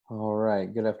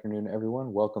right. Good afternoon,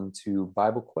 everyone. Welcome to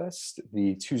Bible Quest,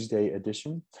 the Tuesday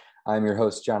edition. I'm your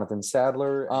host, Jonathan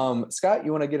Sadler. Scott,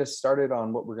 you want to get us started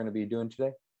on what we're going to be doing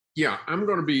today? Yeah, I'm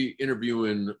going to be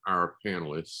interviewing our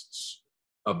panelists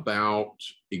about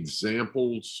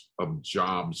examples of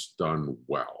jobs done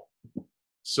well.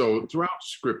 So throughout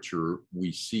Scripture,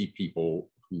 we see people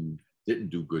who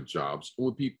didn't do good jobs,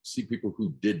 and we see people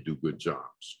who did do good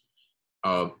jobs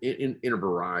in a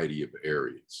variety of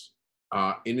areas.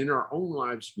 And in our own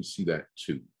lives, we see that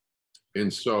too.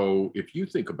 And so if you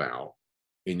think about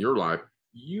in your life,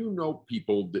 you know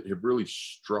people that have really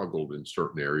struggled in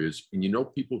certain areas, and you know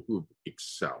people who have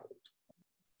excelled.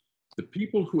 The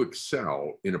people who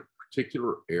excel in a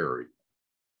particular area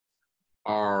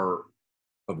are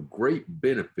of great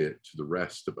benefit to the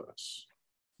rest of us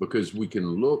because we can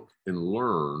look and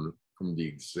learn from the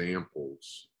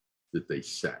examples that they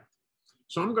set.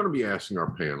 So I'm going to be asking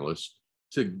our panelists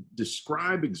to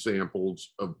describe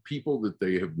examples of people that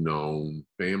they have known,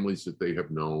 families that they have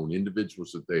known,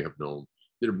 individuals that they have known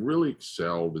that have really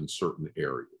excelled in certain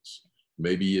areas.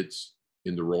 Maybe it's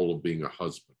in the role of being a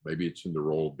husband. Maybe it's in the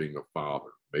role of being a father.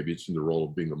 Maybe it's in the role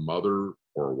of being a mother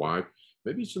or a wife.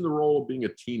 Maybe it's in the role of being a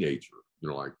teenager,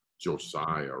 like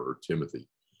Josiah or Timothy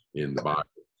in the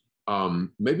Bible.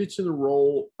 Maybe it's in the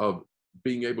role of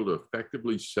being able to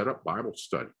effectively set up Bible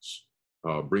studies,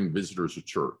 bring visitors to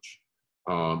church.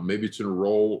 Maybe it's in a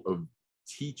role of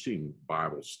teaching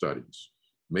Bible studies.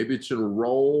 Maybe it's in a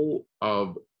role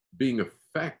of being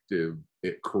effective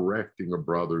at correcting a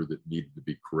brother that needed to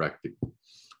be corrected.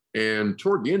 And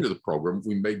toward the end of the program,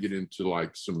 we may get into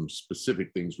like some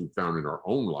specific things we found in our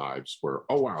own lives where,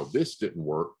 oh, wow, this didn't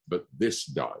work, but this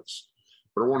does.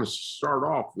 But I want to start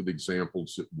off with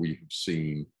examples that we have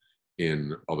seen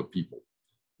in other people.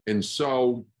 And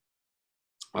so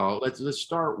let's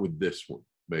start with this one,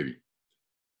 maybe.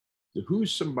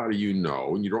 Who's somebody you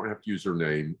know, and you don't have to use their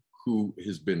name, who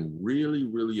has been really,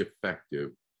 really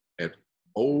effective at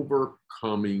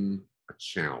overcoming a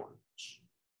challenge?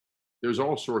 There's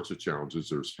all sorts of challenges.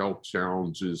 There's health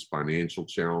challenges, financial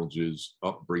challenges,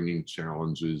 upbringing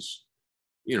challenges,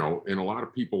 and a lot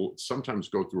of people sometimes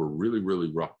go through a really, really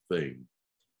rough thing.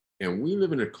 And we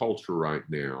live in a culture right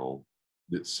now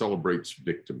that celebrates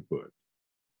victimhood.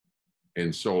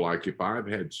 And so like if I've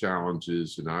had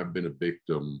challenges and I've been a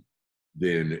victim,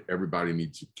 then everybody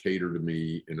needs to cater to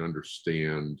me and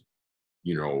understand,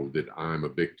 that I'm a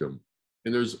victim.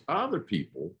 And there's other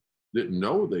people that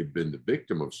know they've been the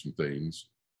victim of some things,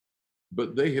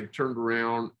 but they have turned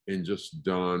around and just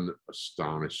done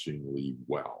astonishingly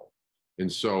well. And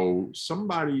so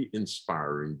somebody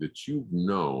inspiring that you've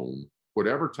known,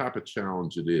 whatever type of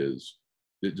challenge it is,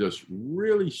 that just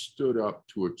really stood up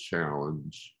to a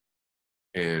challenge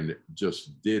and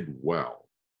just did well.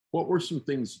 What were some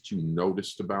things that you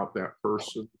noticed about that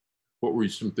person? What were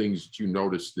some things that you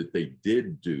noticed that they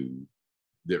did do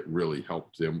that really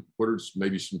helped them? What are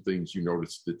maybe some things you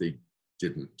noticed that they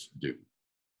didn't do?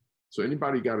 So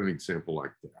anybody got an example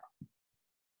like that?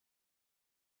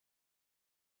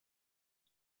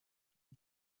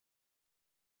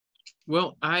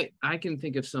 Well, I can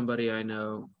think of somebody I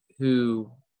know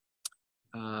who,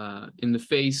 in the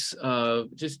face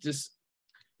of just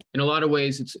in a lot of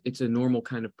ways, it's a normal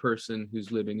kind of person who's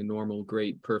living a normal,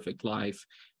 great, perfect life.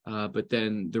 But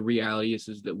then the reality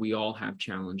is that we all have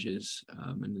challenges.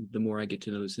 And the more I get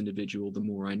to know this individual, the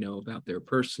more I know about their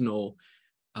personal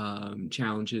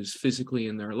challenges physically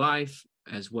in their life,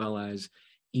 as well as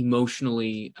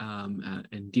emotionally,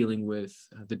 and dealing with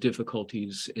the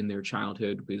difficulties in their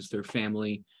childhood because their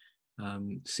family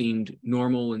seemed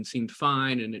normal and seemed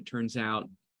fine. And it turns out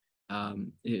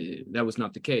that was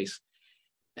not the case.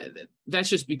 That's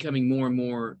just becoming more and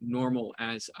more normal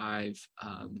as I've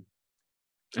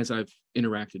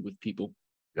interacted with people.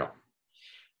 Yeah.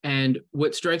 And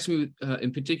what strikes me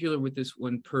in particular with this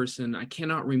one person, I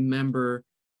cannot remember.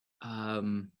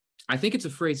 I think it's a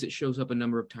phrase that shows up a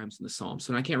number of times in the Psalms,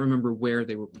 and I can't remember where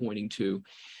they were pointing to.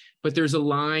 But there's a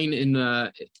line in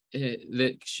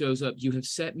that shows up, "You have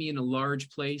set me in a large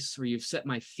place, or you've set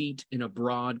my feet in a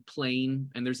broad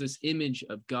plain." And there's this image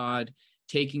of God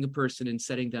taking a person and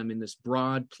setting them in this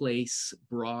broad place,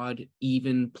 broad,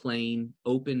 even plain,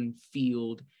 open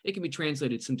field. It can be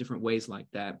translated some different ways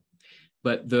like that.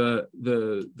 But the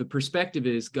perspective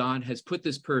is God has put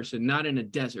this person not in a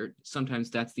desert. Sometimes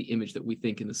that's the image that we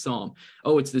think in the Psalm.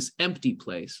 Oh, it's this empty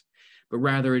place, but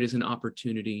rather it is an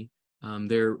opportunity.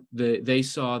 They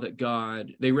saw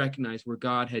that they recognized where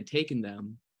God had taken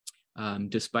them,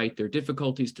 despite their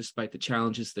difficulties, despite the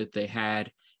challenges that they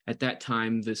had. At that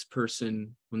time, this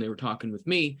person, when they were talking with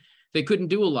me, they couldn't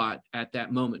do a lot at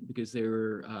that moment because they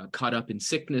were caught up in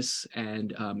sickness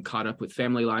and caught up with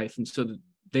family life. And so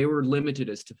they were limited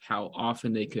as to how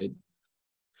often they could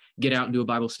get out and do a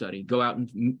Bible study, go out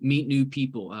and meet new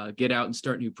people, get out and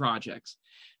start new projects.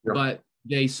 Yep. But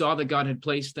they saw that God had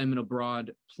placed them in a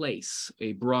broad place,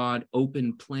 a broad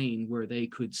open plain where they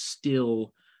could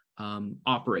still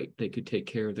operate. They could take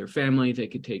care of their family. They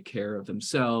could take care of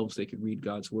themselves. They could read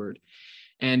God's word.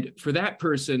 And for that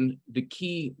person, the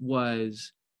key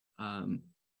was,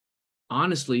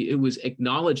 honestly, it was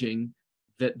acknowledging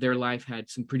that their life had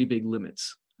some pretty big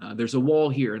limits. There's a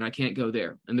wall here and I can't go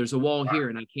there. And there's a wall here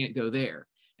and I can't go there.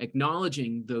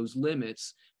 Acknowledging those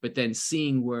limits, but then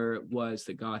seeing where it was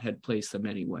that God had placed them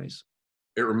anyways.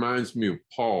 It reminds me of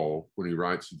Paul when he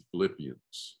writes to the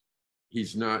Philippians.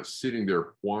 He's not sitting there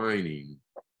whining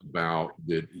about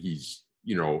that he's,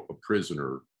 a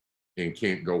prisoner and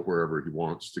can't go wherever he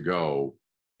wants to go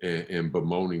and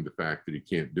bemoaning the fact that he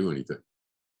can't do anything.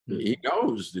 Mm-hmm. He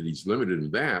knows that he's limited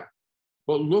in that,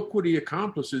 but look what he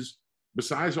accomplishes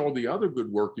besides all the other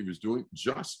good work he was doing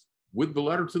just with the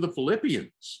letter to the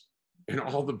Philippians and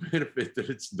all the benefit that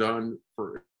it's done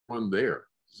for everyone there.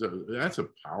 So that's a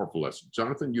powerful lesson.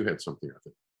 Jonathan, you had something, I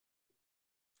think.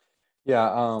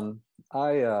 Yeah,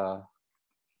 I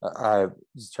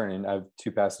have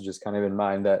two passages kind of in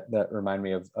mind that remind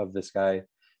me of this guy.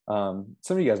 Some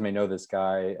of you guys may know this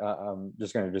guy. I'm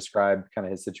just going to describe kind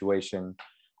of his situation.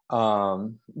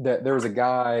 That there was a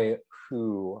guy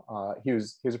who he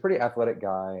was a pretty athletic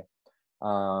guy,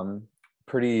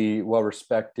 pretty well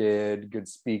respected, good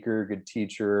speaker, good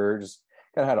teacher, just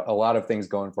kind of had a lot of things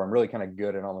going for him, really kind of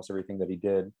good in almost everything that he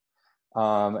did,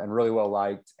 and really well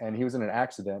liked. And he was in an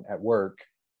accident at work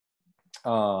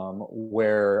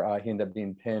where he ended up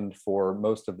being pinned for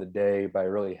most of the day by a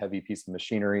really heavy piece of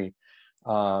machinery,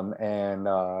 and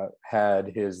had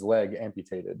his leg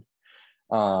amputated.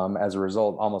 As a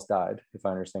result, almost died, if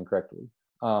I understand correctly.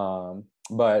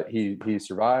 But he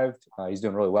survived. He's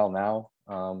doing really well now,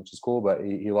 which is cool, but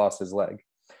he lost his leg.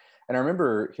 And I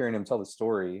remember hearing him tell the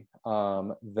story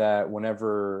that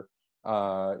whenever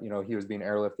he was being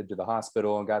airlifted to the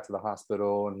hospital and got to the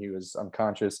hospital and he was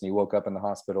unconscious and he woke up in the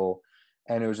hospital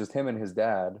and it was just him and his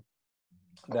dad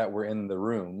that were in the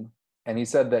room. And he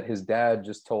said that his dad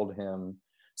just told him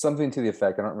something to the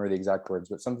effect, I don't remember the exact words,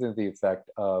 but something to the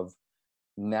effect of,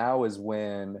 now is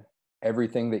when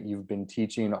everything that you've been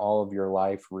teaching all of your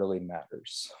life really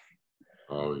matters.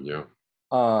 Oh, yeah.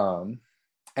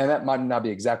 And that might not be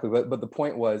exactly, but the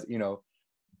point was,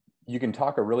 you can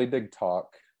talk a really big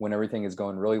talk when everything is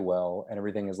going really well and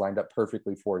everything is lined up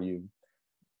perfectly for you.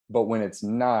 But when it's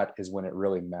not is when it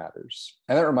really matters.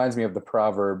 And that reminds me of the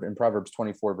proverb in Proverbs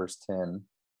 24, verse 10,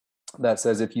 that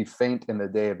says, if you faint in the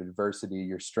day of adversity,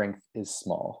 your strength is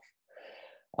small.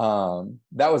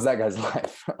 That was that guy's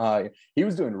life. He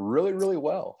was doing really, really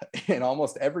well in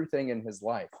almost everything in his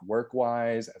life,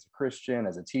 work-wise, as a Christian,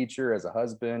 as a teacher, as a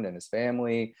husband, and his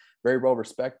family, very well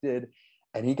respected.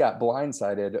 And he got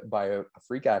blindsided by a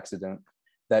freak accident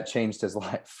that changed his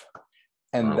life.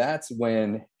 And that's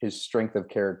when his strength of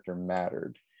character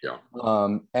mattered. Yeah.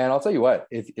 And I'll tell you what,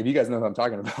 if you guys know who I'm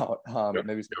talking about,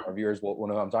 maybe some of our viewers will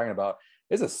know who I'm talking about.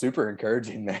 Is a super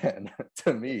encouraging man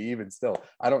to me, even still.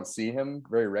 I don't see him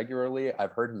very regularly.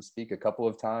 I've heard him speak a couple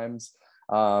of times.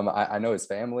 I know his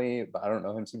family, but I don't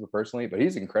know him super personally, but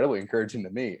he's incredibly encouraging to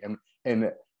me,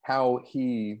 and how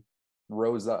he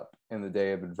rose up in the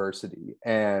day of adversity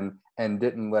and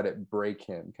didn't let it break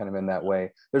him kind of in that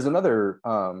way. There's another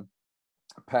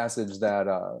passage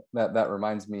that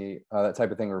reminds me, that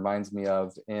type of thing reminds me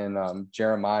of in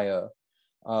Jeremiah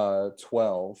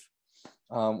 12,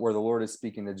 where the Lord is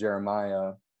speaking to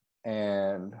Jeremiah,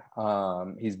 and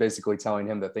he's basically telling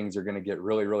him that things are going to get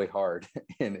really, really hard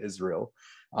in Israel.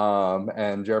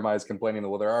 And Jeremiah is complaining that,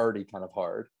 well, they're already kind of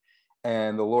hard.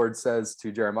 And the Lord says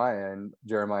to Jeremiah in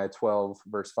Jeremiah 12,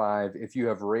 verse 5, if you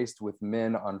have raced with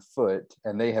men on foot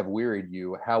and they have wearied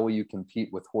you, how will you compete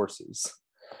with horses?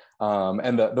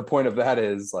 And the point of that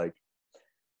is, like,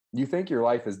 you think your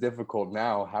life is difficult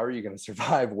now, how are you going to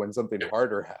survive when something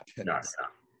harder happens?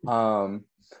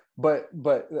 But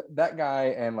that guy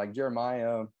and like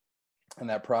Jeremiah and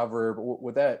that proverb,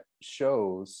 what that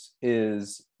shows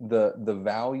is the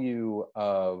value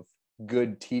of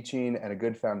good teaching and a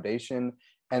good foundation,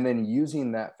 and then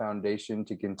using that foundation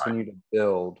to continue to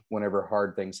build whenever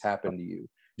hard things happen to you.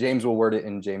 James will word it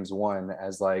in James 1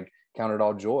 as like, count it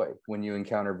all joy when you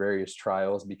encounter various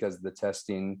trials, because the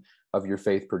testing of your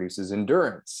faith produces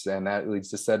endurance, and that leads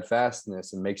to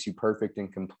steadfastness and makes you perfect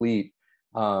and complete.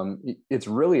 It's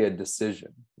really a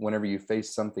decision whenever you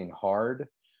face something hard.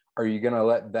 Are you going to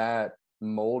let that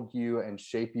mold you and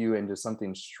shape you into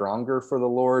something stronger for the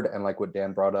Lord? And like what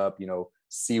Dan brought up,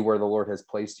 see where the Lord has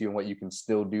placed you and what you can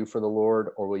still do for the Lord,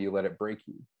 or will you let it break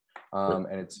you?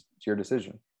 And it's your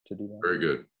decision to do that. Very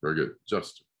good. Very good.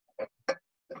 Justin.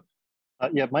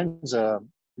 Yeah, mine's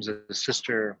was a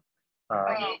sister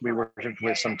we worked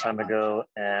with some time ago,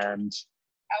 and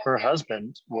her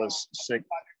husband was sick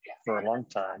for a long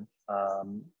time.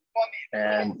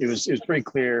 And it was pretty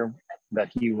clear that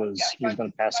he was going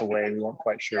to pass away. We weren't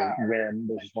quite sure when.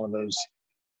 This was one of those,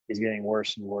 he's getting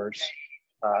worse and worse.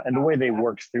 And the way they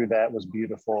worked through that was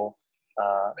beautiful.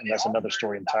 And that's another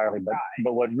story entirely.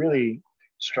 But what really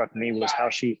struck me was how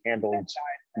she handled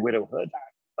widowhood,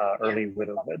 early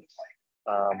widowhood.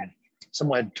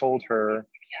 Someone had told her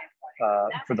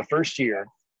for the first year,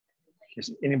 if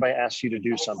anybody asks you to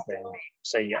do something,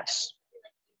 say yes.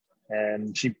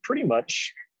 And she pretty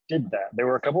much did that. There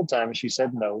were a couple of times she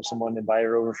said no. Someone invited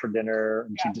her over for dinner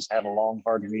and she just had a long,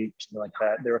 hard week, something like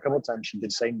that. There were a couple of times she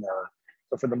did say no.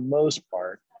 But for the most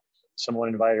part, someone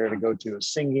invited her to go to a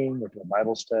singing or to a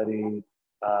Bible study.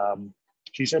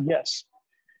 She said yes.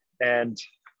 And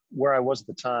where I was at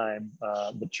the time,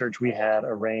 the church we had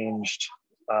arranged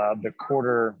the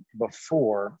quarter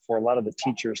before for a lot of the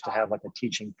teachers to have like a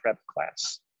teaching prep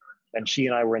class. And she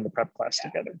and I were in the prep class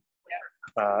together.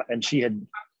 And she had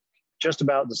just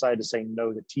about decided to say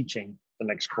no to teaching the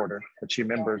next quarter, but she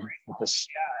remembered what this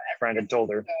friend had told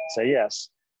her, say yes.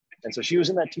 And so she was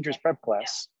in that teacher's prep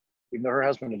class, even though her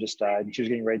husband had just died. She was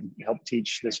getting ready to help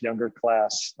teach this younger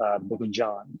class the book of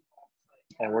John.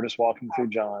 And we're just walking through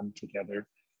John together.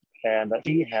 And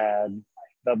he had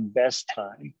the best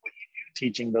time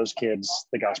teaching those kids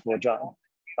the Gospel of John.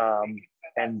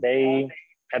 And they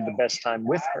had the best time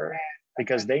with her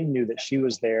because they knew that she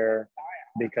was there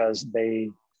because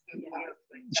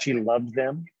she loved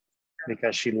them,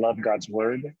 because she loved God's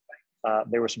word.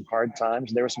 There were some hard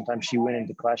times. There were some times she went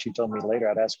into class. She told me later,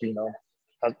 I'd ask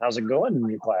her, how's it going in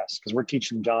your class? Because we're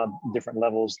teaching John different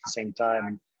levels at the same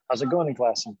time. How's it going in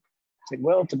class? And I said,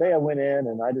 well, today I went in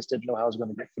and I just didn't know how I was going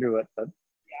to get through it, but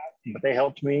they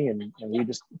helped me and we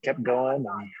just kept going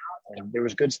and there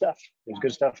was good stuff. There's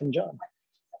good stuff in John.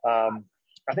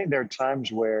 I think there are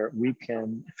times where we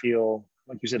can feel,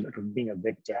 like you said, like being a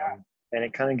victim, and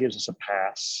it kind of gives us a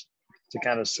pass to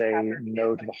kind of say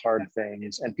no to the hard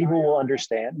things, and people will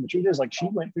understand. The truth is, like, she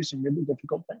went through some really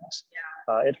difficult things.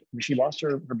 She lost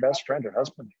her best friend, her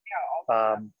husband,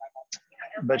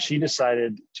 but she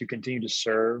decided to continue to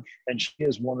serve, and she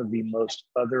is one of the most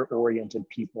other-oriented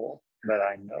people that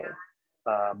I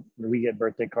know. We get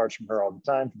birthday cards from her all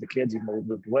the time for the kids, even though we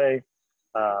moved away.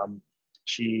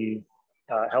 She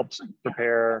helped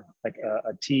prepare like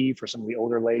a tea for some of the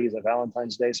older ladies at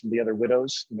Valentine's Day, some of the other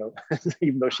widows,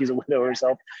 even though she's a widow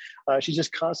herself. She's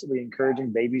just constantly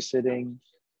encouraging babysitting.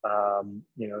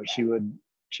 She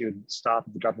would stop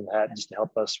at the drop of a hat just to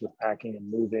help us with packing and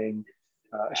moving.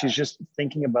 She's just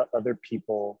thinking about other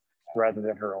people rather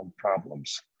than her own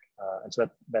problems. And so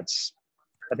that's,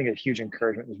 I think, a huge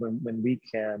encouragement is when we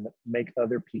can make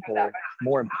other people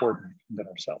more important than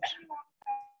ourselves.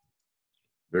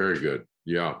 Very good.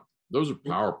 Yeah, those are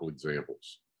powerful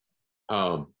examples.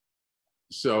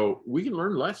 So we can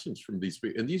learn lessons from these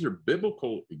people, and these are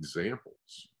biblical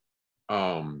examples.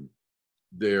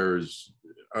 There's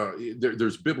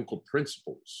biblical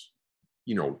principles,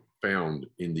 found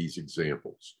in these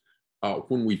examples.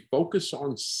 When we focus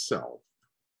on self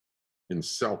and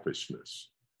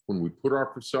selfishness, when we put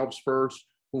ourselves first,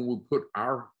 when we put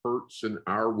our hurts and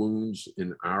our wounds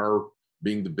and our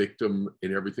being the victim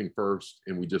and everything first,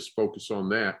 and we just focus on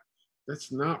that,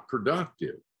 that's not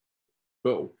productive.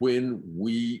 But when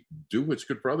we do what's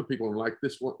good for other people, and like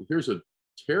this one, here's a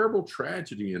terrible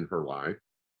tragedy in her life,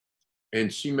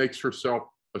 and she makes herself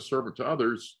a servant to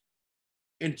others,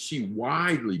 and she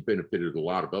widely benefited a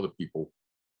lot of other people.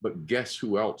 But guess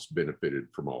who else benefited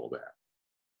from all of that?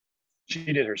 She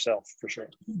did herself, for sure.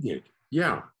 She did.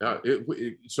 Yeah.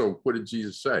 So what did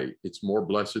Jesus say? It's more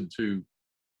blessed to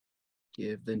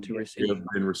give than to receive. Give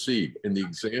than receive. And the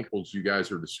examples you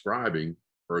guys are describing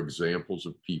are examples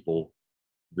of people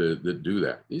that do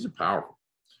that. These are powerful.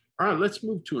 All right, let's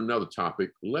move to another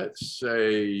topic. Let's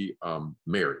say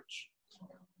marriage.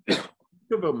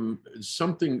 Give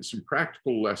some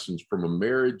practical lessons from a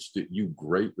marriage that you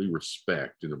greatly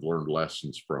respect and have learned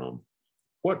lessons from.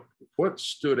 What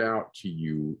stood out to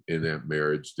you in that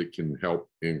marriage that can help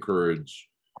encourage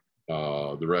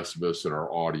the rest of us and our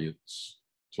audience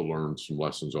to learn some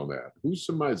lessons on that? Who's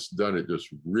somebody that's done it just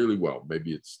really well?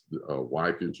 Maybe it's a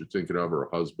wife that you're thinking of, or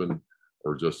a husband,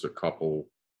 or just a couple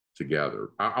together.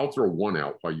 I'll throw one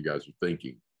out while you guys are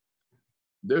thinking.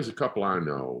 There's a couple I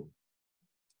know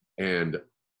And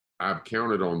I've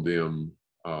counted on them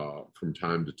from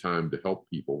time to time to help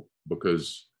people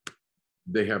because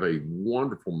they have a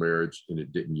wonderful marriage and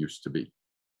it didn't used to be.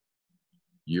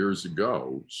 Years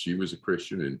ago, she was a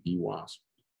Christian and he wasn't.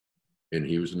 And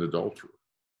he was an adulterer.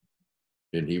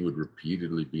 And he would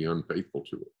repeatedly be unfaithful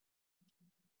to her.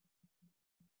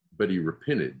 But he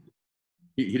repented.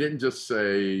 He didn't just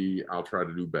say, I'll try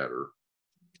to do better.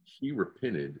 He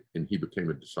repented and he became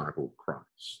a disciple of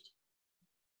Christ.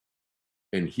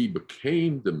 And he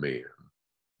became the man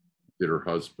that her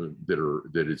husband,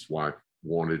 that his wife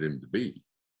wanted him to be.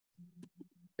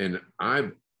 And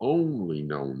I've only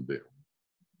known them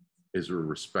as a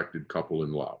respected couple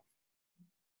in love.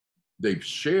 They've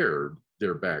shared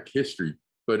their back history,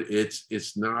 but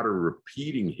it's not a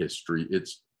repeating history.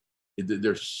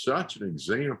 There's such an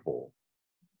example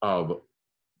of,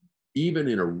 even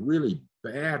in a really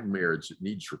bad marriage that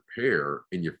needs repair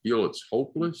and you feel it's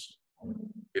hopeless,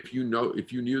 if you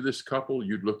knew this couple,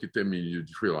 you'd look at them and you'd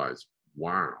realize,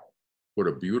 wow, what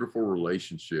a beautiful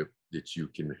relationship that you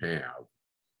can have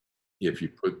if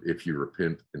you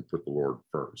repent and put the Lord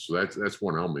first. So that's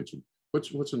one I'll mention.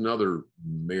 What's another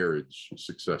marriage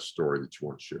success story that you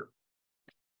want to share?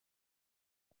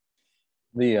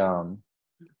 The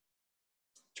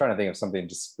trying to think of something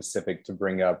just specific to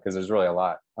bring up because there's really a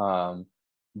lot.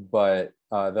 But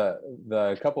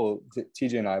the couple,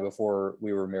 TJ and I, before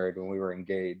we were married, when we were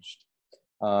engaged,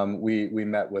 we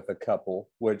met with a couple,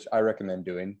 which I recommend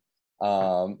doing.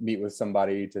 Meet with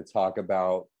somebody to talk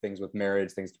about things with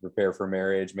marriage, things to prepare for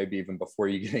marriage, maybe even before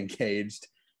you get engaged.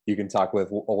 You can talk with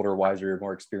older, wiser,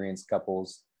 more experienced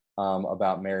couples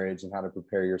about marriage and how to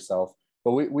prepare yourself.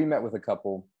 But we met with a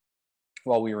couple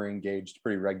while we were engaged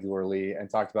pretty regularly and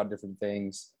talked about different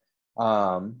things.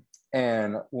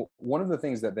 And one of the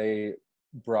things that they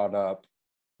brought up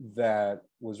that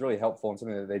was really helpful and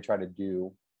something that they try to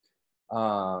do,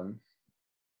 and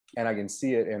I can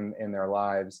see it in their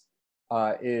lives,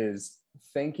 is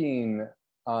thinking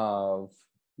of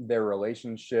their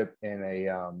relationship in a,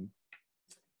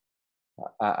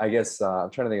 I guess I'm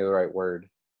trying to think of the right word,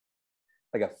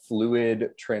 like a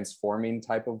fluid, transforming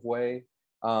type of way.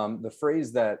 The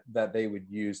phrase that they would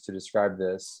use to describe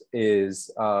this is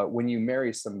when you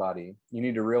marry somebody, you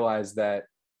need to realize that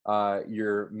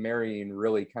you're marrying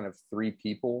really kind of three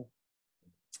people.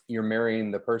 You're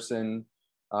marrying the person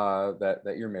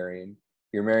that you're marrying.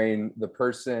 You're marrying the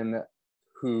person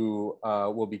who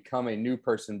will become a new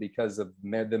person because of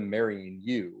them marrying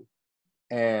you.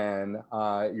 And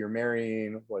you're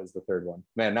marrying, what is the third one?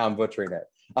 Man, now I'm butchering it.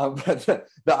 But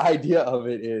the idea of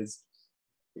it is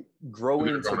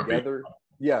growing together.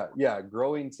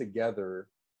 Growing together.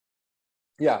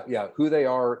 Who they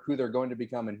are, who they're going to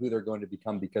become, and who they're going to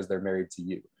become because they're married to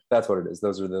you. That's what it is.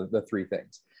 Those are the three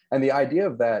things. And the idea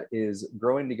of that is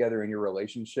growing together in your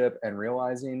relationship and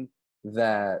realizing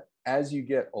that as you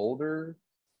get older,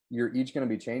 you're each going to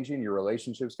be changing, your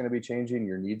relationship's going to be changing,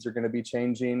 your needs are going to be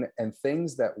changing, and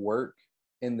things that work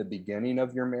in the beginning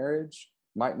of your marriage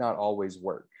might not always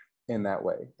work in that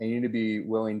way. And you need to be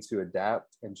willing to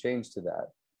adapt and change to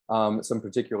that. Some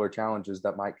particular challenges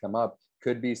that might come up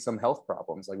could be some health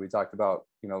problems, like we talked about,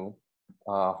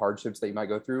 hardships that you might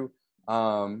go through.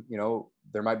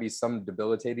 There might be some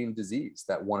debilitating disease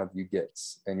that one of you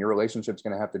gets, and your relationship's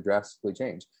going to have to drastically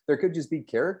change. There could just be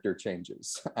character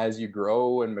changes as you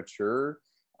grow and mature.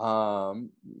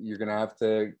 You're going to have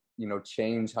to,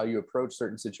 change how you approach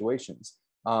certain situations.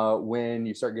 When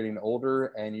you start getting older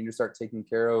and you start taking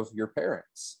care of your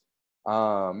parents,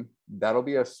 that'll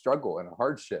be a struggle and a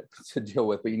hardship to deal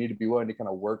with, but you need to be willing to kind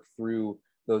of work through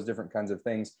those different kinds of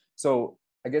things. So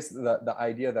I guess the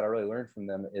idea that I really learned from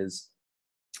them is,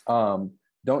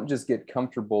 don't just get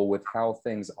comfortable with how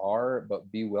things are,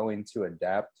 but be willing to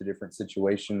adapt to different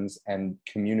situations and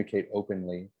communicate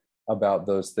openly about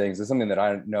those things. It's something that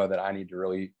I know that I need to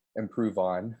really improve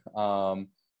on.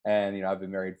 And, I've been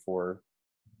married for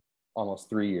almost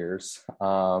 3 years.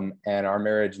 And our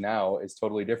marriage now is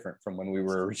totally different from when we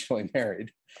were originally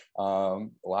married. A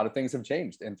lot of things have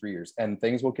changed in 3 years, and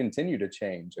things will continue to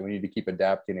change. And we need to keep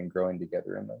adapting and growing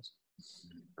together in those.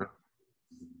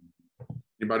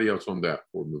 Anybody else on that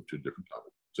before we move to a different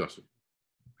topic? Justin.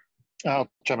 I'll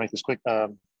try to make this quick.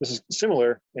 This is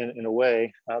similar in a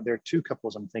way. There are two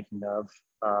couples I'm thinking of.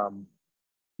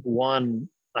 One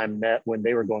I met when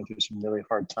they were going through some really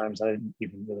hard times. I didn't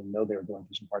even really know they were going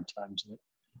through some hard times, and it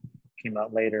came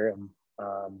out later.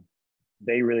 And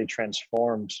they really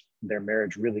transformed their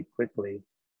marriage really quickly,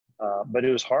 but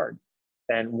it was hard.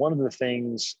 And one of the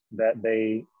things that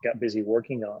they got busy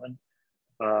working on,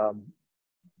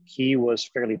 he was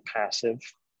fairly passive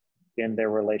in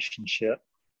their relationship.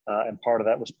 and part of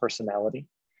that was personality.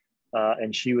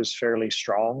 And she was fairly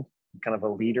strong, kind of a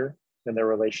leader in their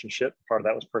relationship. Part of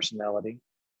that was personality.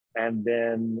 And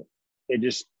then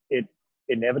it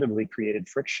inevitably created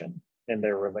friction in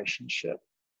their relationship.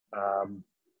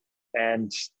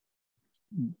 And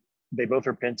they both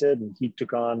repented, and he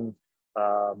took on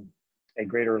a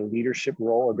greater leadership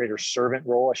role, a greater servant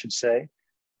role, I should say,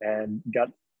 and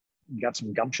got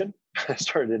some gumption,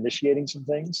 started initiating some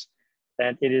things.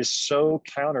 And it is so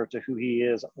counter to who he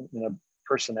is in a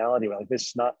personality. Like, this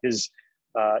is not his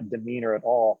demeanor at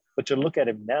all. But to look at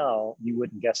him now, you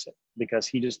wouldn't guess it, because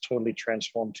he just totally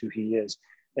transformed who he is.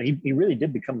 And he really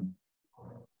did become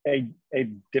a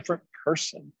different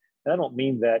person. And I don't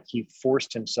mean that he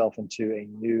forced himself into a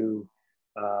new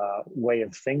way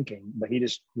of thinking, but he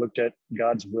just looked at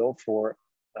God's will for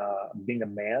being a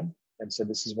man and said,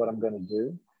 this is what I'm going to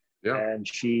do. Yeah. And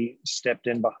she stepped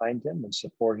in behind him and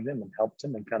supported him and helped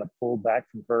him and kind of pulled back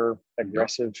from her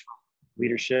aggressive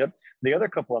leadership. The other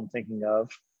couple I'm thinking of,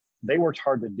 they worked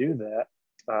hard to do that,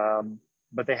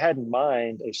 but they had in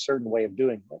mind a certain way of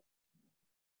doing it.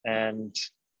 And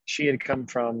she had come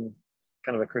from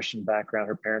kind of a Christian background.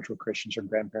 Her parents were Christians, her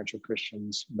grandparents were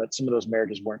Christians, but some of those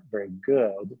marriages weren't very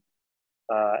good.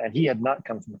 And he had not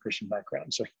come from a Christian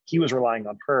background. So he was relying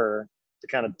on her to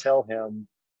kind of tell him,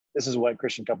 this is what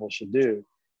Christian couples should do.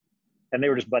 And they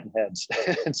were just butting heads.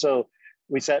 And so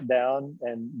we sat down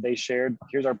and they shared,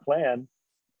 here's our plan.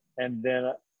 And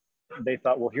then they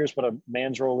thought, well, here's what a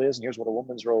man's role is and here's what a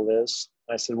woman's role is.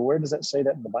 And I said, well, where does that say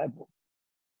that in the Bible?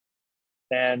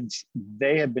 And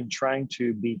they had been trying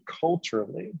to be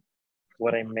culturally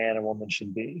what a man and woman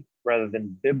should be, rather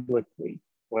than biblically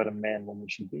what a man and woman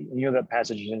should be. And you know that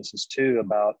passage in Genesis 2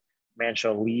 about man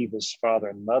shall leave his father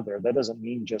and mother. That doesn't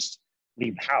mean just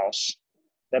leave the house.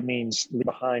 That means leave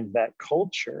behind that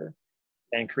culture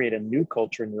and create a new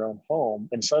culture in your own home.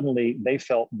 And suddenly they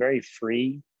felt very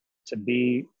free to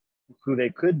be who they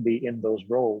could be in those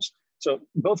roles. So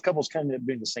both couples kind of ended up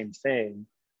doing the same thing.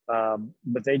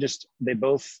 But they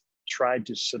both tried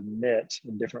to submit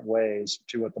in different ways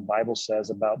to what the Bible says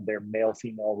about their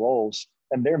male-female roles,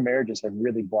 and their marriages have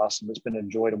really blossomed. It's been a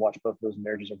joy to watch both of those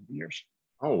marriages over the years.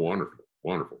 Oh, wonderful,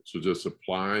 wonderful. So just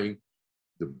applying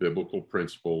the biblical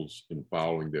principles and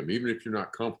following them, even if you're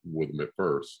not comfortable with them at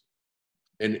first.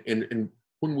 And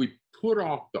when we put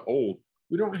off the old,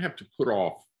 we don't have to put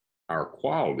off our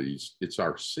qualities. It's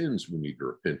our sins we need to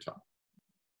repent of.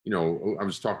 You know, I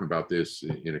was talking about this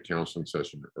in a counseling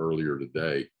session earlier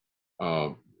today.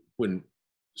 When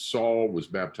Saul was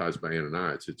baptized by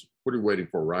Ananias, it's, what are you waiting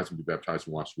for? Rise and be baptized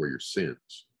and wash away your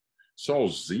sins.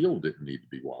 Saul's zeal didn't need to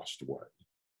be washed away.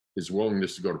 His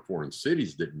willingness to go to foreign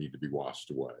cities didn't need to be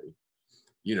washed away.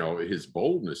 You know, his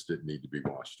boldness didn't need to be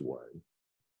washed away.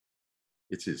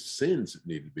 It's his sins that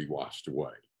need to be washed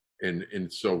away.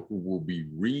 And so we'll be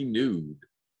renewed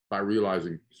by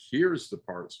realizing, here's the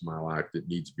parts of my life that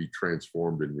needs to be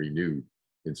transformed and renewed,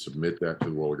 and submit that to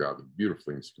the will of God. The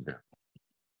beautiful things can happen.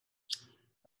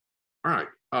 All right.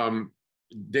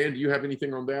 Dan, do you have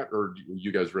anything on that, or are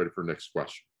you guys ready for the next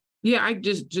question? Yeah, I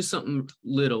just something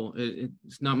little.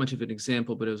 It's not much of an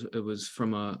example, but it was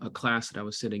from a class that I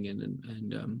was sitting in,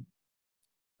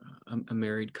 and a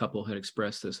married couple had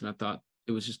expressed this, and I thought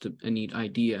it was just a neat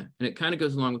idea. And it kind of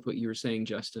goes along with what you were saying,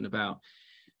 Justin, about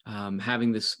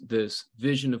having this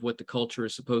vision of what the culture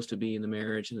is supposed to be in the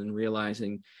marriage, and then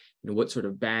realizing, what sort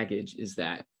of baggage is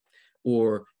that,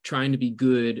 or trying to be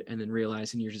good and then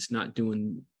realizing you're just not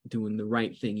doing the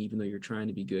right thing, even though you're trying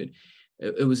to be good.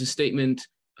 It was a statement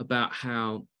about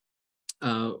how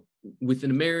within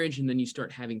a marriage, and then you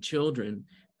start having children,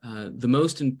 the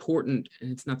most important,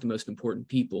 and it's not the most important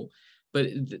people, but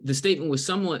the statement was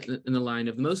somewhat in the line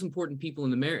of the most important people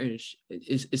in the marriage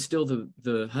is still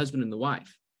the husband and the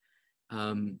wife.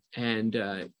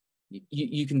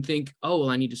 You can think, oh, well,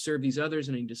 I need to serve these others,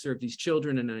 and I need to serve these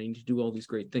children, and I need to do all these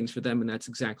great things for them, and that's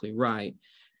exactly right.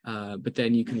 But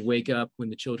then you can wake up when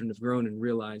the children have grown and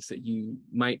realize that you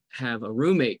might have a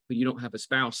roommate, but you don't have a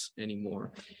spouse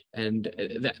anymore. And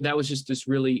that was just this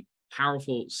really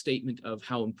powerful statement of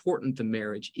how important the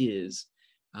marriage is,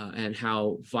 and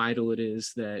how vital it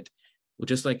is that, well,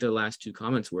 just like the last two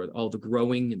comments were, all the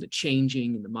growing and the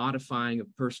changing and the modifying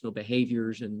of personal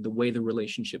behaviors and the way the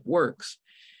relationship works,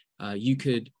 you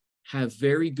could have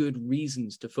very good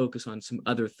reasons to focus on some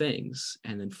other things,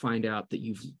 and then find out that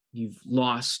you've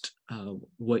lost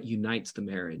what unites the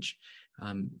marriage.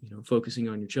 Focusing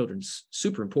on your children's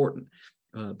super important,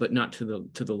 but not to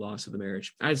the loss of the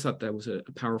marriage. I just thought that was a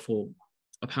powerful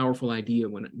idea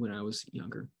when I was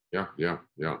younger. Yeah.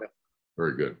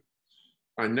 Very good.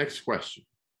 All right, next question.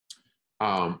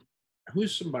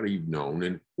 who's somebody you've known,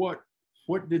 and what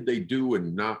did they do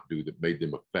and not do that made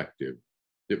them effective?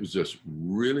 That was just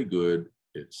really good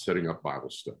at setting up Bible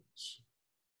studies.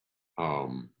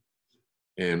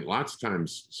 And lots of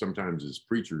times, sometimes as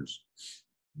preachers,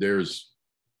 there's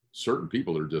certain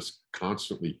people that are just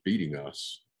constantly feeding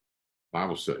us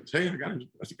Bible studies. Hey, I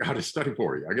got a study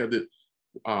for you. I got this.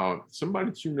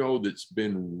 Somebody that you know that's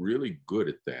been really good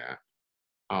at that.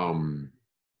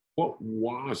 What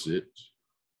was it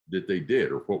that they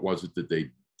did, or what was it that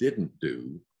they didn't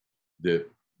do that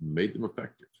made them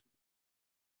effective?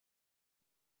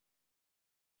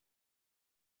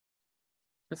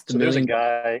 That's the So there's a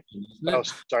million. guy. Oh,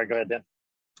 sorry. Go ahead, Dan.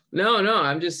 No,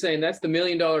 I'm just saying that's the $1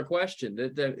 million question.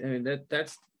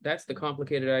 That's the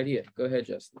complicated idea. Go ahead,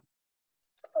 Justin.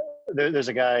 There's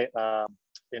a guy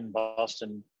in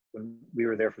Boston when we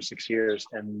were there for 6 years,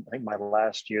 and I think my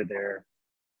last year there,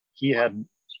 he had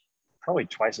probably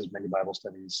twice as many Bible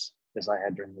studies as I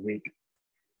had during the week.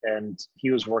 And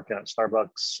he was working at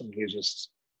Starbucks, and he was just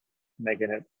making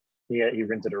it. He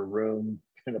rented a room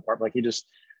in an apartment. Like he just,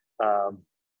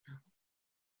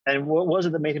 and what was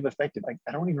it that made him effective?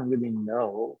 I don't even really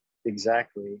know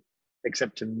exactly,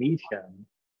 except to meet him,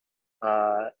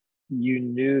 you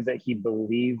knew that he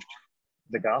believed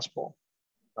the gospel.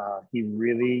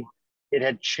 It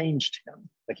had changed him.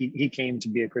 Like he came to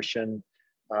be a Christian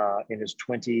in his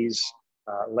 20s,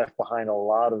 left behind a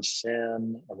lot of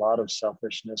sin, a lot of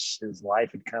selfishness. His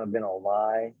life had kind of been a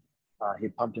lie. He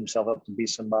pumped himself up to be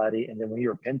somebody. And then when he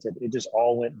repented, it just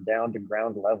all went down to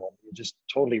ground level. It just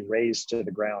totally razed to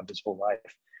the ground his whole life.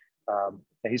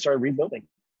 And he started rebuilding.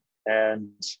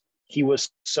 And he was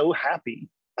so happy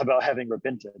about having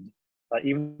repented,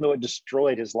 even though it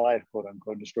destroyed his life, quote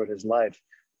unquote, destroyed his life.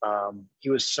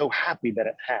 He was so happy that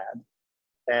it had.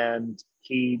 And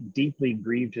he deeply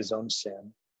grieved his own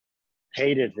sin,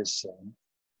 hated his sin,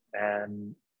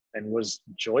 and was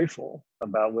joyful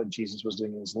about what Jesus was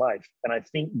doing in his life. And I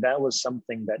think that was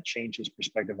something that changed his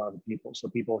perspective on other people. So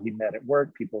people he met at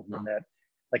work, people he met,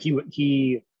 like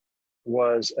he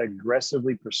was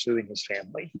aggressively pursuing his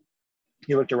family.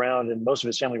 He looked around and most of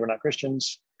his family were not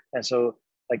Christians. And so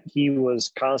like he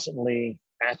was constantly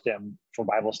at them for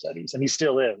Bible studies, and he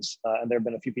still is. And there have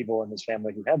been a few people in his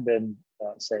family who have been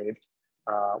saved.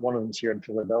 One of them's here in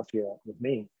Philadelphia with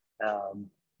me.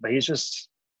 But he's just,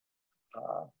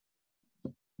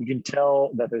 you can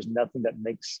tell that there's nothing that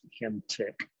makes him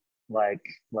tick like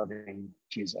loving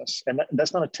Jesus. And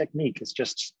that's not a technique, it's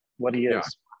just what he is. Yeah.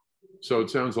 So it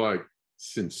sounds like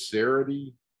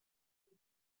sincerity,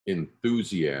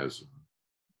 enthusiasm,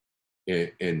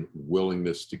 and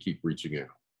willingness to keep reaching out.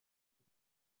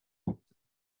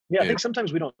 Yeah, I think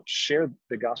sometimes we don't share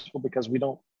the gospel because we're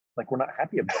not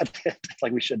happy about it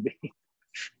like we should be. And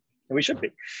we should be.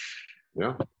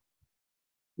 Yeah,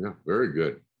 very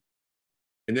good.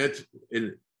 And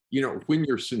when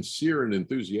you're sincere and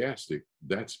enthusiastic,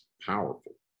 that's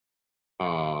powerful.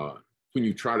 When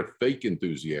you try to fake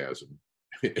enthusiasm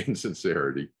and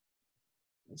sincerity,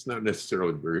 it's not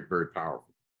necessarily very, very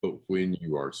powerful. But when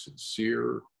you are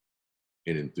sincere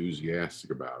and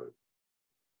enthusiastic about it,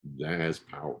 that has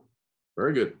power.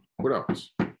 Very good. What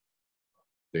else?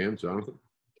 Dan, Jonathan?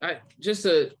 Just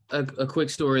a quick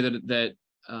story that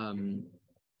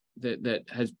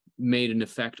has made an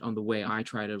effect on the way I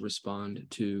try to respond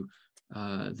to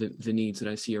the needs that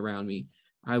I see around me.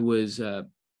 I was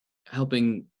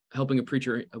helping a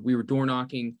preacher. We were door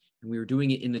knocking, and we were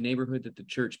doing it in the neighborhood that the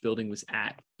church building was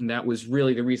at, and that was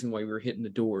really the reason why we were hitting the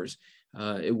doors.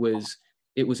 It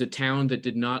was a town that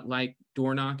did not like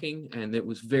door knocking, and it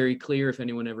was very clear if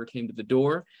anyone ever came to the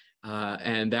door.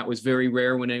 And that was very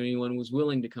rare when anyone was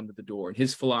willing to come to the door. And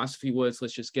his philosophy was,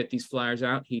 let's just get these flyers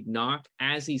out. He'd knock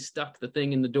as he stuck the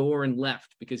thing in the door and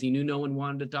left, because he knew no one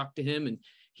wanted to talk to him, and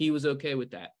he was okay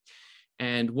with that.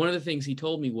 And one of the things he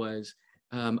told me was,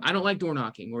 I don't like door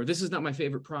knocking, or this is not my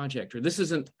favorite project, or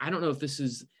I don't know if this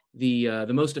is the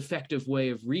most effective way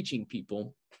of reaching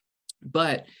people,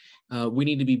 but we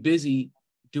need to be busy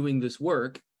doing this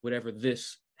work, whatever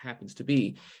this happens to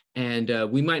be.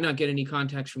 And we might not get any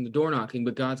contacts from the door knocking,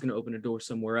 but God's going to open a door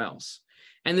somewhere else.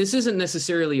 And this isn't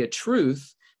necessarily a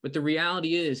truth, but the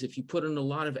reality is, if you put in a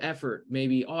lot of effort,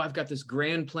 maybe, I've got this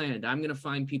grand plan. I'm going to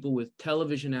find people with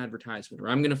television advertisement, or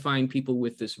I'm going to find people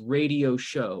with this radio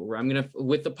show, or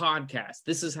with the podcast.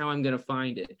 This is how I'm going to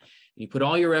find it. And you put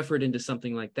all your effort into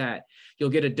something like that,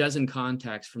 you'll get a dozen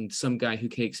contacts from some guy who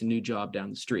takes a new job down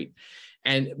the street.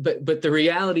 But the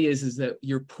reality is that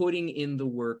you're putting in the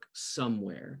work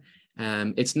somewhere.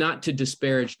 It's not to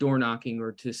disparage door knocking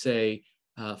or to say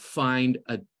find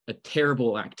a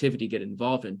terrible activity to get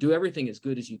involved in. Do everything as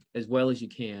well as you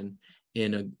can,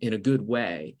 in a good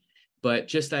way, but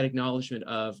just that acknowledgement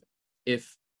of,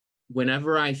 if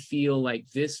whenever I feel like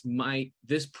this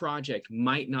project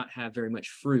might not have very much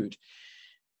fruit,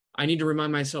 I need to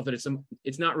remind myself that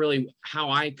it's not really how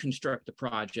I construct the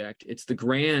project. It's the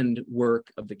grand work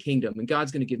of the kingdom. And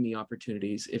God's going to give me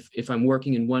opportunities. If I'm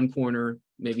working in one corner,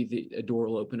 maybe a door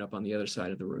will open up on the other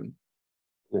side of the room.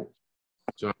 Cool.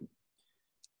 John?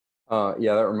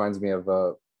 Yeah, that reminds me of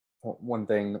one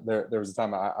thing. There was a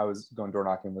time I was going door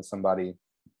knocking with somebody,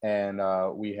 and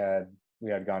we had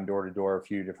gone door to door a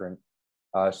few different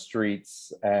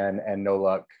streets and no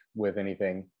luck with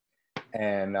anything.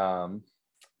 And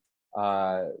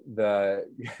the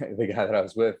guy that I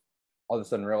was with all of a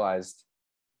sudden realized,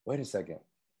 wait a second,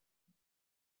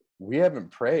 we haven't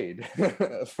prayed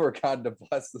for God to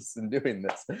bless us in doing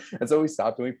this. And so we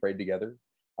stopped and we prayed together,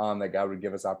 that God would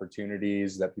give us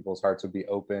opportunities, that people's hearts would be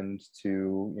opened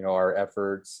to, our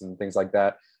efforts and things like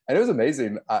that. And it was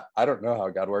amazing. I don't know how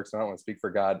God works. I don't want to speak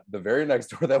for God. The very next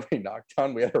door that we knocked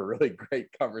on, we had a really great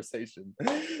conversation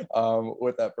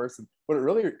with that person. But it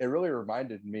really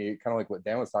reminded me, kind of like what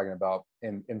Dan was talking about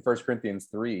in 1 Corinthians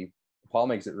 3. Paul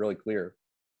makes it really clear.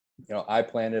 I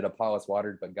planted, Apollos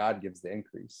watered, but God gives the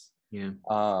increase. Yeah.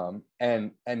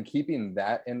 And keeping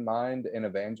that in mind in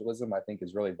evangelism, I think,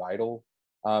 is really vital.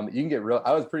 You can get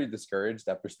I was pretty discouraged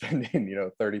after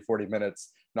spending 30, 40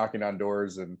 minutes knocking on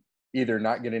doors and either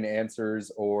not getting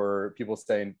answers or people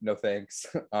saying no thanks,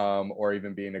 or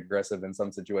even being aggressive in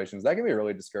some situations. That can be a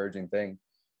really discouraging thing.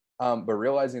 But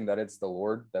realizing that it's the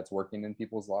Lord that's working in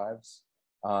people's lives,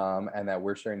 and that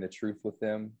we're sharing the truth with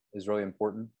them is really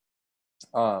important.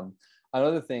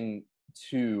 Another thing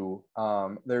too,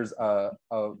 there's a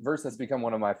verse that's become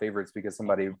one of my favorites because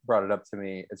somebody brought it up to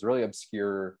me. It's a really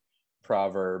obscure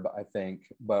proverb, I think,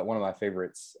 but one of my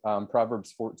favorites.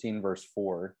 Proverbs 14 verse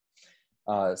 4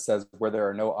 says, where there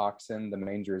are no oxen, the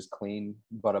manger is clean,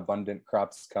 but abundant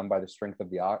crops come by the strength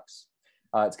of the ox.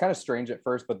 It's kind of strange at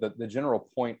first, but the general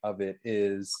point of it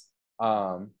is,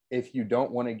 if you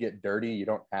don't want to get dirty, you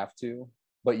don't have to,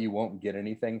 but you won't get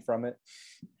anything from it.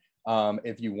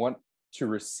 If you want to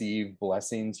receive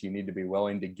blessings, you need to be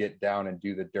willing to get down and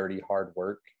do the dirty, hard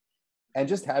work. And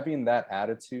just having that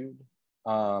attitude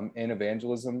in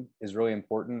evangelism is really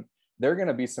important. There are going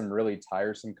to be some really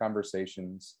tiresome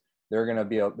conversations. There's going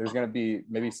to be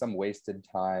maybe some wasted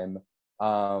time.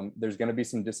 There's going to be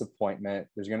some disappointment.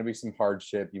 There's going to be some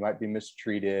hardship. You might be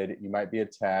mistreated. You might be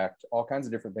attacked. All kinds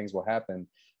of different things will happen.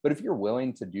 But if you're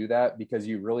willing to do that because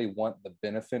you really want the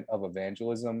benefit of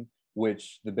evangelism,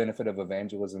 which the benefit of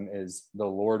evangelism is the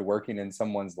Lord working in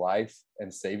someone's life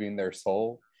and saving their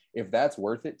soul, if that's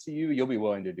worth it to you, you'll be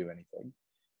willing to do anything.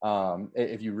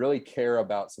 If you really care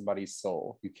about somebody's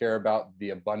soul, you care about the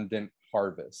abundant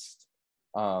harvest,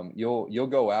 you'll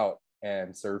go out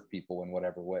and serve people in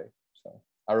whatever way. So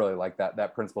I really like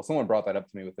that principle. Someone brought that up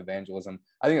to me with evangelism.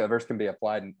 I think that verse can be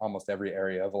applied in almost every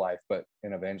area of life, but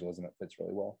in evangelism, it fits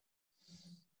really well.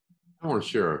 I want to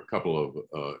share a couple of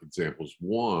examples.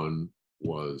 One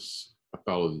was a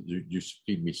fellow that used to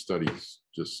feed me studies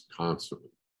just constantly.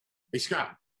 Hey,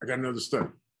 Scott, I got another study.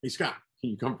 Hey, Scott,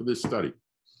 can you come for this study?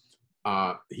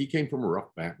 He came from a rough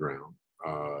background.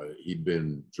 He'd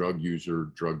been drug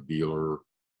user, drug dealer,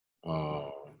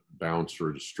 bouncer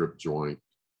at a strip joint,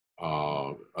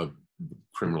 of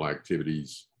criminal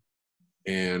activities.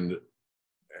 And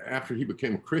after he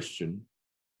became a Christian,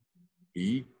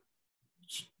 he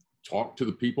talked to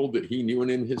the people that he knew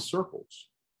and in his circles.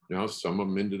 Now, some of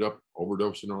them ended up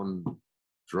overdosing on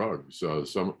drugs.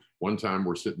 One time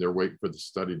we're sitting there waiting for the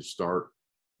study to start,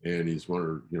 and he's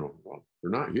wondering, well,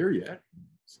 they're not here yet.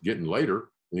 It's getting later.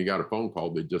 And he got a phone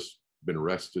call. They'd just been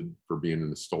arrested for being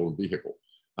in a stolen vehicle.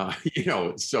 But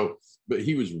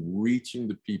he was reaching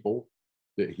the people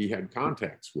that he had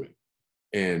contacts with,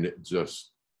 and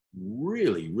just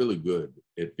really, really good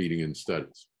at feeding in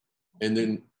studies. And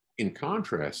then in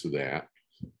contrast to that,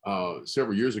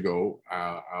 several years ago,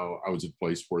 I was at a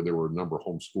place where there were a number of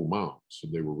homeschool moms,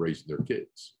 and they were raising their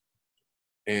kids.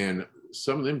 And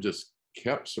some of them just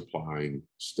kept supplying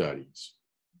studies.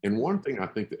 And one thing I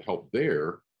think that helped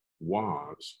there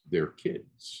was their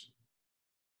kids.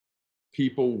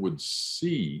 People would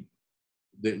see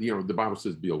that, the Bible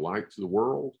says, be a light to the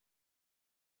world.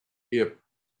 If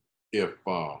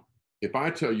I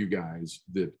tell you guys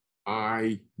that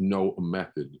I know a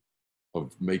method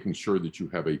of making sure that you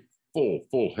have a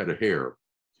full head of hair,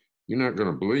 you're not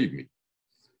going to believe me,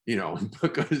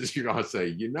 because you're going to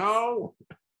say,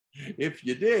 if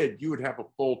you did, you would have a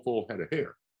full head of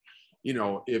hair.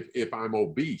 If I'm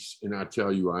obese and I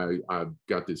tell you I've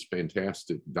got this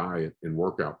fantastic diet and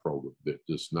workout program that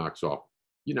just knocks off,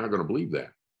 you're not going to believe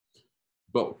that.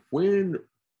 But when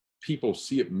people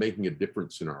see it making a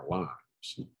difference in our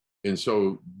lives, and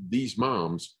so these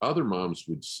moms, other moms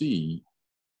would see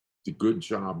the good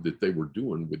job that they were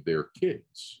doing with their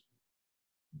kids,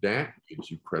 that gives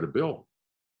you credibility.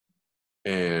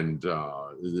 And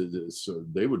so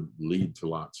they would lead to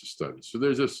lots of studies. So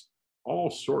there's just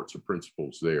all sorts of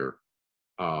principles there.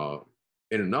 And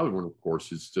another one, of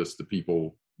course, is just the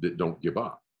people that don't give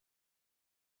up.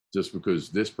 Just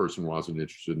because this person wasn't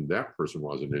interested and that person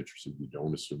wasn't interested, you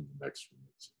don't assume the next one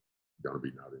is going to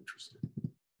be not interested.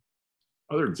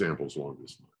 Other examples along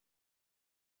this line.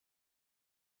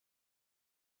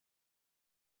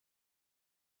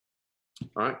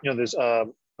 All right. You know, there's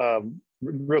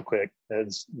real quick,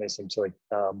 it may seem silly.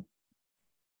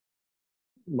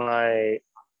 My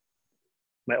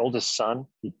oldest son,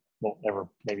 he won't ever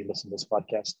maybe listen to this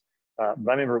podcast, but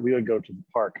I remember we would go to the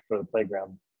park, go to the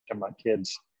playground, talking about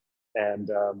kids, and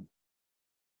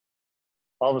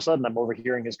all of a sudden I'm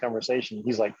overhearing his conversation.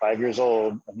 He's like 5 years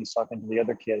old, and he's talking to the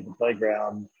other kid at the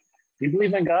playground. Do you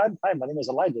believe in God? Hi, my name is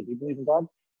Elijah. Do you believe in God?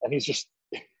 And he's just,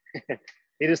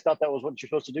 he just thought that was what you're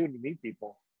supposed to do when you meet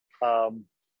people.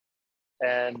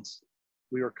 And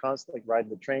we were constantly riding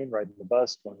the train, riding the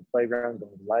bus, going to the playground,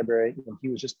 going to the library, and he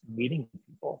was just meeting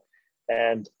people.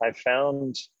 And I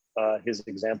found his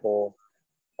example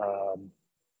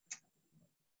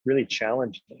really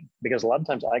challenging, because a lot of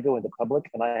times I go into public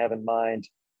and I have in mind,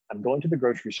 I'm going to the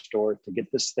grocery store to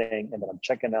get this thing, and then I'm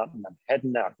checking out and I'm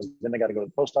heading out, because then I got to go to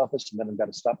the post office, and then I've got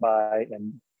to stop by,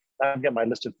 and I've got my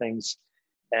list of things.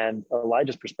 And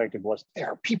Elijah's perspective was,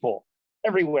 there are people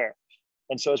everywhere.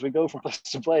 And so as we go from place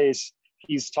to place,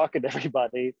 he's talking to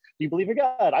everybody. Do you believe in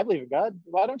God? I believe in God.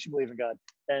 Why don't you believe in God?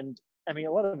 And I mean,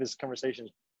 a lot of his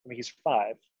conversations, I mean, he's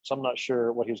 5, so I'm not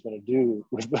sure what he was going to do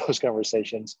with those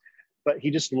conversations, but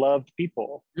he just loved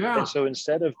people. Yeah. And so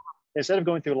instead of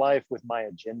going through life with my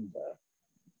agenda,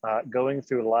 going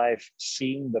through life,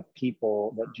 seeing the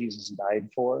people that Jesus died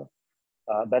for,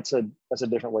 that's a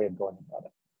different way of going about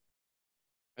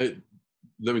it.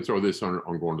 Let me throw this on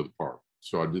going to the park.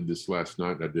 So I did this last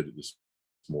night, and I did it this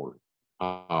morning.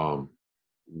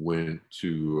 Went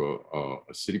to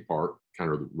a city park,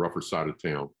 kind of the rougher side of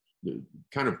town,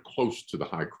 kind of close to the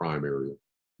high crime area,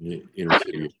 inner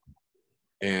city.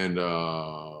 And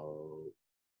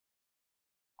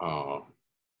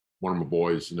one of my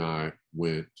boys and I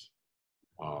went,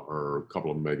 or a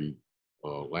couple of them maybe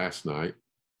last night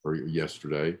or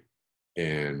yesterday,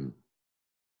 and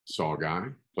saw a guy,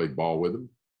 played ball with him,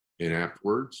 and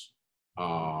afterwards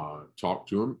talked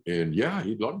to him, and yeah,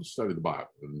 he'd love to study the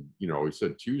Bible. And you know, he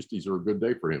said Tuesdays are a good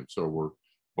day for him, so we're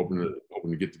hoping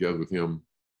to get together with him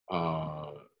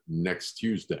next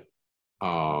Tuesday.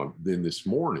 Then this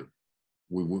morning,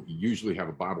 we usually have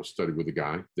a Bible study with a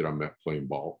guy that I met playing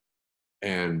ball,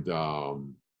 and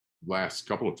last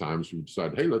couple of times we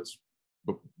decided, hey, let's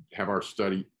have our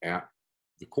study at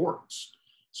the courts.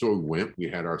 So we went, we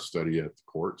had our study at the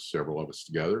courts, several of us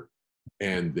together,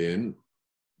 and then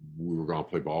we were going to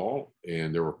play ball,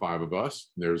 and there were 5 of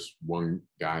us. There's one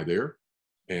guy there,